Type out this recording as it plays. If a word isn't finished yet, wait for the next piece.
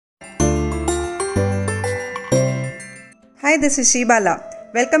Hi, this is Shribala.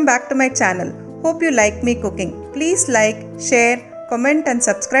 Welcome back to my channel. Hope you like me cooking. Please like, share, comment and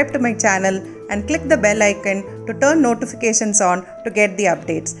subscribe to my channel and click the bell icon to turn notifications on to get the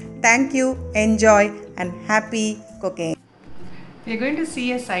updates. Thank you, enjoy and happy cooking. We are going to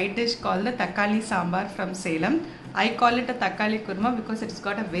see a side dish called the Takkali Sambar from Salem. I call it a Takkali Kurma because it's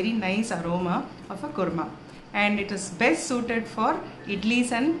got a very nice aroma of a kurma. And it is best suited for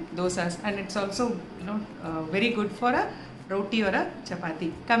idlis and dosas, and it's also very good for a roti or a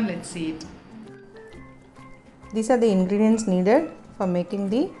chapati. Come, let's see it. These are the ingredients needed for making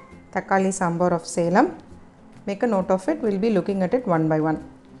the Takkali Sambar of Salem. Make a note of it. We'll be looking at it one by one.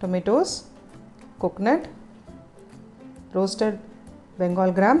 Tomatoes, coconut, roasted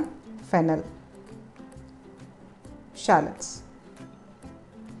Bengal Gram, Fennel, Shallots.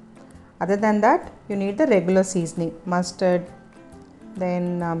 Other than that, you need the regular seasoning, mustard,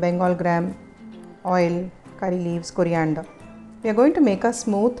 then Bengal Gram, oil, curry leaves, coriander. We are going to make a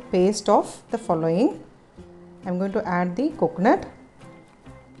smooth paste of the following. I am going to add the coconut,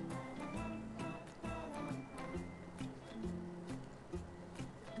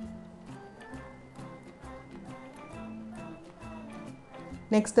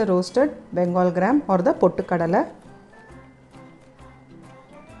 next the roasted Bengal Gram or the pottu kadala,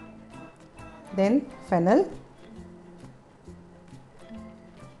 then fennel,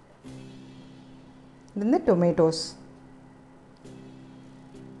 then the tomatoes.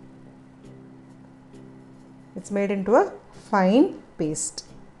 It's made into a fine paste.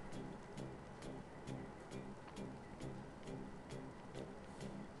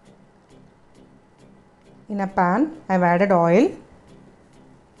 In a pan, I have added oil.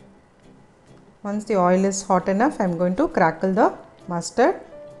 Once the oil is hot enough, I am going to crackle the mustard.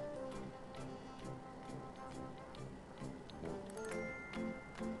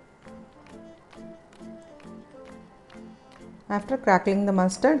 After crackling the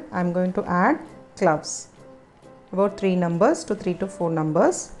mustard, I am going to add cloves, about 3 numbers to 3 to 4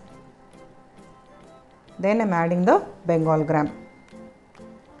 numbers. Then I am adding the Bengal Gram.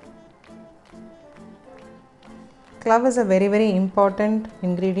 Clove is a very important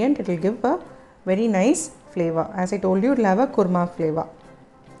ingredient. It will give a very nice flavor. As I told you, it will have a kurma flavor,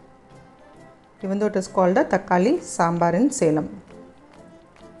 even though it is called a Takkali Sambar in Salem.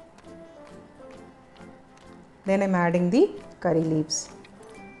 Then I am adding the curry leaves.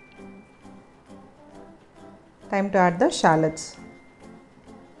 Time to add the shallots.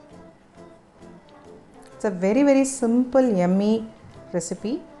 It's a very simple, yummy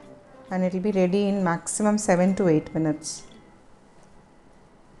recipe, and it will be ready in maximum 7 to 8 minutes.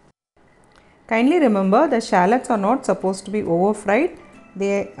 Kindly remember, the shallots are not supposed to be over fried.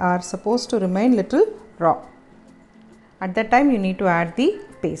 They are supposed to remain little raw. At that time, you need to add the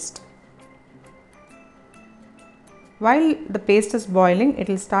paste. While the paste is boiling, it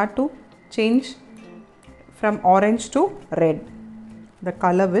will start to change from orange to red. The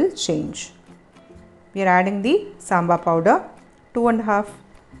color will change. We are adding the sambar powder, 2.5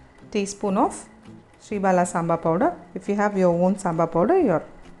 teaspoon of Shribala Sambar Powder. If you have your own sambar powder, you are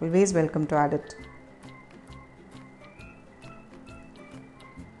always welcome to add it.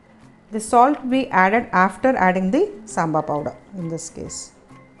 The salt will be added after adding the sambar powder in this case,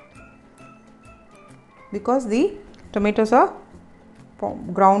 because the tomatoes are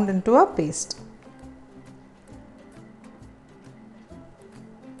ground into a paste.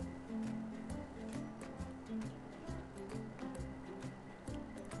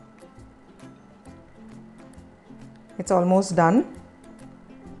 It's almost done.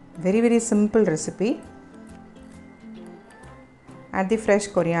 Very simple recipe. Add the fresh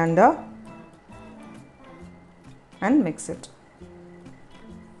coriander and mix it.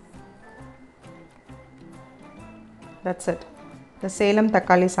 That's it. The Salem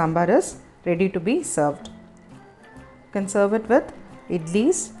Takkali Sambar is ready to be served. You can serve it with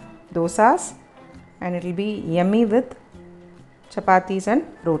idlis, dosas, and it will be yummy with chapatis and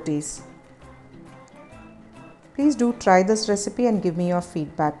rotis. Please do try this recipe and give me your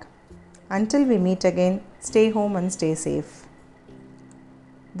feedback. Until we meet again, stay home and stay safe.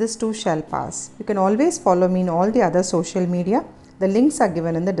 This too shall pass. You can always follow me in all the other social media. The links are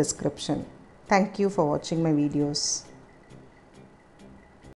given in the description. Thank you for watching my videos.